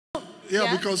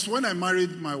Yeah, because when I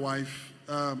married my wife,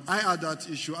 I had that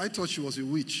issue. I thought she was a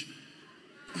witch.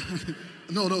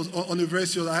 No, on a very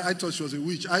serious, I thought she was a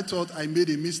witch. I thought I made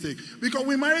a mistake. Because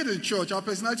we married in church, our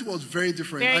personality was very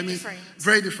different.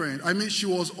 Very different. I mean, she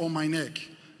was on my neck.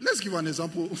 Let's give an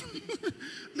example.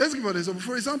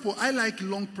 For example, I like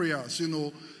long prayers,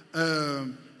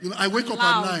 I wake up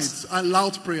at night and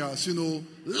loud prayers,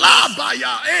 La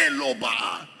baya,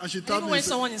 loba. And she told me when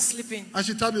someone is sleeping. And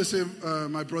she told me to say,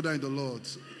 my brother in the Lord,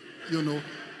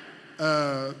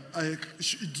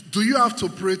 do you have to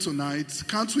pray tonight?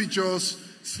 Can't we just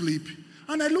sleep?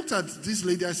 And I looked at this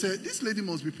lady, I said, this lady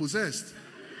must be possessed.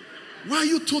 Why are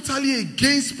you totally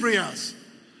against prayers?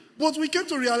 But we came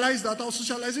to realize that our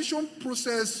socialization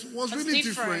process was really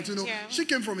different. She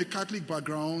came from a Catholic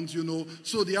background,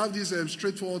 so they have this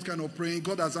straightforward kind of praying.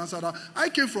 God has answered her. I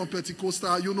came from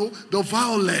Pentecostal, the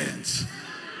violence.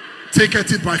 Take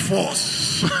it by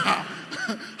force.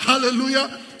 Hallelujah.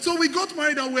 So we got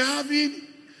married and we're having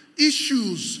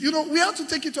issues. We have to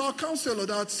take it to our counselor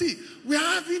that, see, we're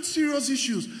having serious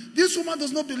issues. This woman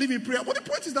does not believe in prayer. But the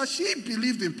point is that she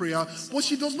believed in prayer, but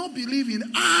she does not believe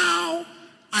in how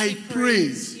I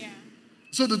praise. Yeah.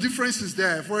 So the difference is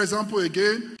there. For example,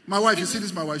 again, my wife, you see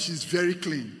this, my wife, she's very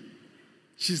clean.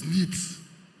 She's neat.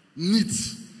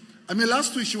 I mean,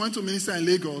 last week she went to minister in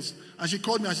Lagos and she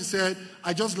called me and she said,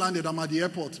 I just landed, I'm at the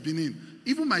airport, Benin.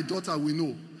 Even my daughter will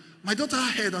know. My daughter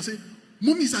heard and said,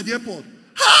 Mommy's at the airport.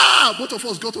 Ha! Both of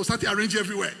us got to start arranging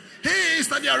everywhere. Hey,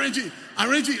 start arranging.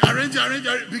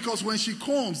 Because when she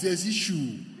comes, there's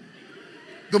issue.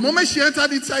 The moment she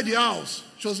entered inside the house,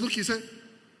 she was looking, she said,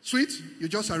 sweet, you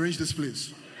just arrange this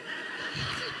place.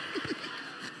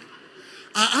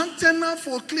 Our antenna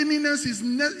for cleanliness is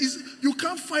you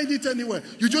can't find it anywhere.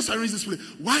 You just arrange this place.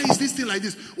 Why is this thing like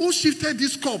this? Who shifted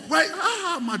this cup? Why?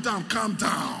 Madam, calm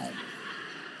down.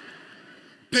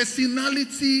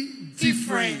 Personality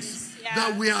difference. Yeah.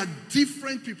 That we are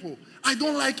different people. I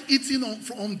don't like eating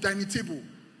from dining table.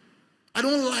 I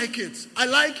don't like it. I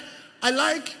like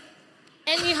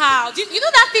anyhow. You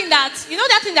know that thing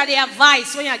that they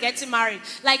advise when you are getting married?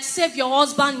 Like save your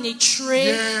husband in a tray,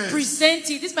 yes. Present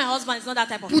it. This my husband is not that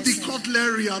type of person. Put the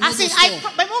cutlery and I said,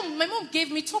 my mom gave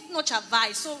me top-notch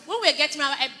advice. So when we were getting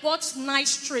married, I bought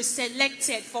nice tray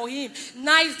selected for him.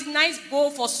 Nice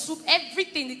bowl for soup,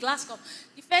 everything, the glass cup.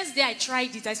 The first day I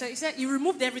tried it, he said, he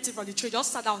removed everything from the tray,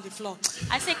 just sat down on the floor.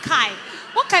 I said, Kai,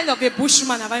 what kind of a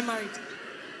bushman have I married?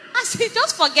 I said,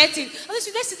 just forget it. I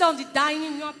said, let's sit down on the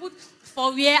dining, put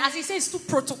for where, as he says, it's too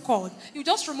protocol. You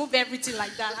just remove everything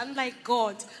like that. I'm like,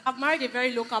 God, I've married a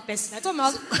very local person. I told my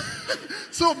husband.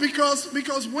 So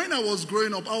because when I was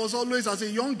growing up, I was always, as a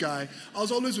young guy, I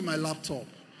was always with my laptop.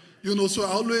 So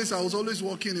I was always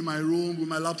walking in my room with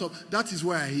my laptop. That is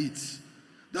where I eat.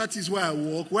 That is where I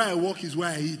walk. Where I walk is where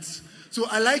I eat. So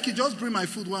I like it. Just bring my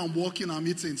food while I'm walking, I'm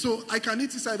eating. So I can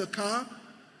eat inside the car.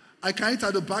 I can eat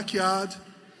at the backyard.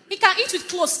 He can eat with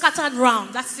clothes scattered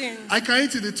around. That's it. I can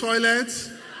eat in the toilet.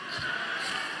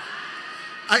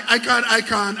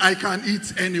 I can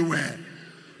eat anywhere.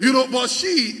 But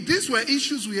these were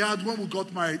issues we had when we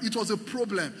got married. It was a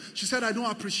problem. She said, I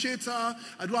don't appreciate her.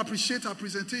 I don't appreciate her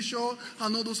presentation.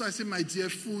 And all those, I say, my dear,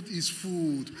 food is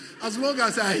food. As long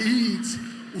as I eat,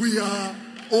 we are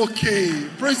okay.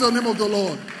 Praise the name of the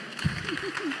Lord.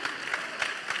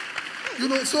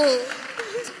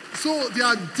 So there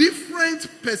are different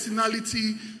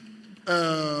personality.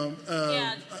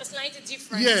 Personality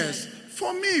difference. Yes.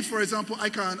 For me, for example,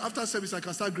 after service, I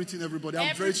can start greeting everybody.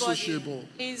 I'm very sociable.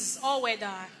 Is all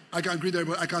weather. I can greet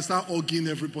everybody. I can start hugging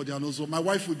everybody. And also, my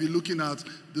wife will be looking at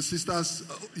the sisters.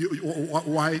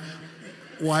 Why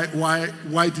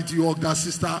did you hug that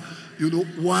sister?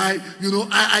 Why?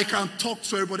 I can talk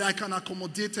to everybody. I can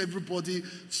accommodate everybody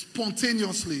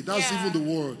spontaneously. That's even the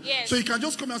word. Yes. So you can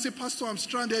just come and say, Pastor, I'm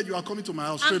stranded. You are coming to my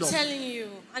house straight up. I'm telling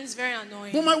you. And it's very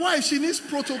annoying. But my wife, she needs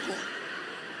protocol.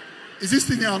 Is this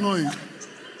thing annoying?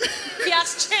 He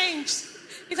has changed.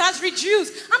 It has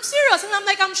reduced. I'm serious. And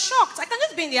I'm shocked. I can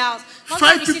just be in the house.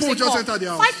 5 people just enter the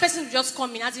house. 5 persons just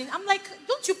come in. I'm like,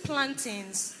 don't you plan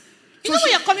things? When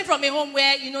you're coming from a home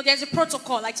where, there's a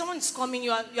protocol. Like someone is coming,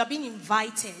 you are being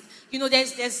invited.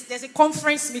 There's a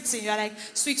conference meeting. You're like,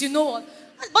 sweet, you know what?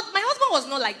 But my husband was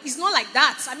not like, he's not like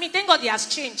that. I mean, thank God he has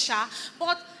changed, Sha.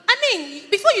 But,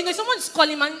 before someone is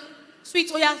calling man, sweet,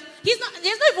 there's not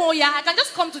even I can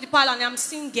just come to the parlor and I'm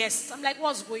seeing guests. I'm like,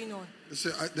 what's going on?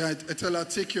 So I tell her,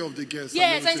 take care of the guests.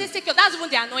 Yes, I say take care. That's even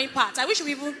the annoying part. I wish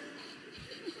we even...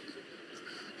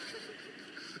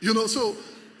 So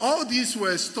all these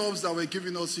were stuffs that were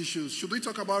giving us issues. Should we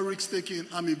talk about risk taking?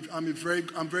 I'm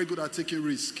very good at taking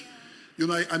risk.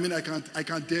 I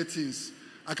can dare things.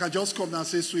 I can just come and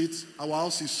say, sweet, our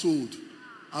house is sold.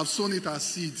 I've sown it as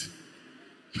seed.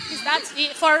 Is that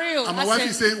it? For real? And my wife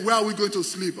is saying, where are we going to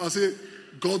sleep? I say,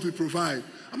 God will provide.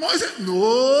 I'm always saying,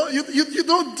 no, you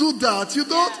don't do that. You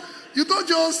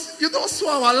don't sow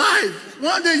our life.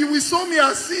 One day you will sow me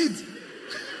as seed.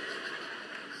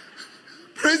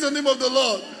 Praise the name of the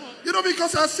Lord. You know,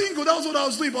 because I'm single, that was what I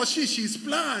was doing. But she's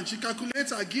planned. She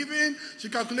calculates her giving. She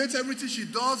calculates everything she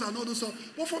does and all those stuff.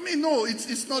 But for me, no,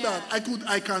 it's not that.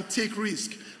 I can take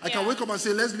risk. I can wake up and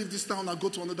say, let's leave this town and go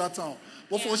to another town.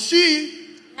 But for she,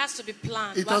 it has to be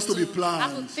planned. It has to be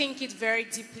planned. You have to think it very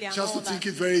deeply. She has to think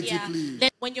it very deeply. Then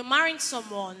when you're marrying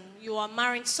someone, you are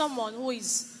marrying someone who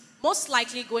is most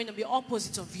likely going to be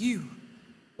opposite of you.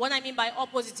 What I mean by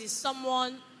opposite is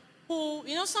someone who,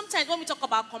 you know, sometimes when we talk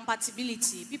about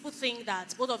compatibility, people think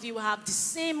that both of you have the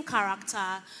same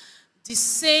character, the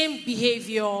same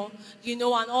behavior, you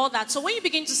know, and all that. So when you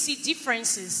begin to see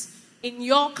differences in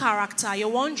your character, you're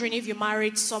wondering if you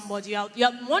married somebody,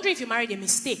 you're wondering if you married a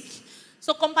mistake.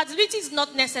 So compatibility is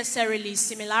not necessarily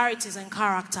similarities in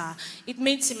character. It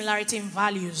means similarity in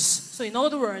values. So in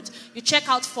other words, you check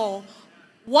out for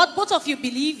what both of you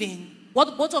believe in,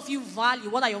 what both of you value,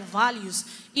 what are your values.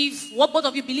 If what both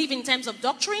of you believe in terms of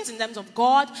doctrines, in terms of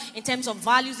God, in terms of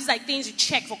values, these are things you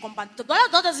check for compatibility.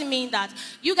 That doesn't mean that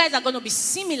you guys are going to be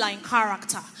similar in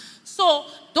character. So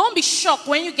don't be shocked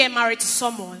when you get married to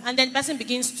someone and then the person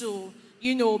begins to,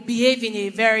 you know, behave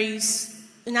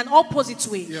in an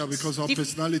opposite way. Yeah, because our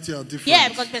personality are different. Yeah,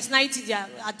 because personalities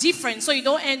are different. So you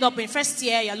don't end up in first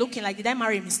year, you're looking like, did I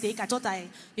marry a mistake? I thought I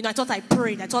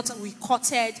prayed. I thought we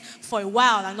courted for a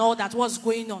while and all that. What's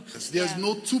going on? There's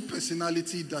no two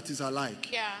personality that is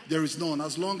alike. Yeah. There is none.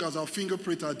 As long as our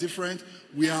fingerprints are different,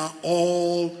 we are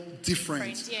all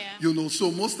different. Yeah. You know, so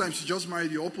most times you just marry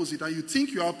the opposite and you think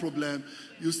you have a problem.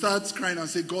 You start crying and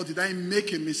say, God, did I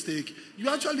make a mistake? You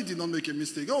actually did not make a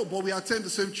mistake. Oh, but we attend the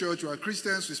same church. We are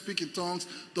Christians. We speak in tongues.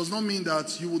 Does not mean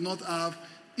that you will not have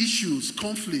issues,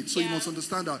 conflict. So you must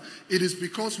understand that it is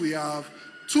because we have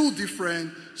two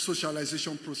different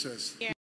socialization processes. Yeah.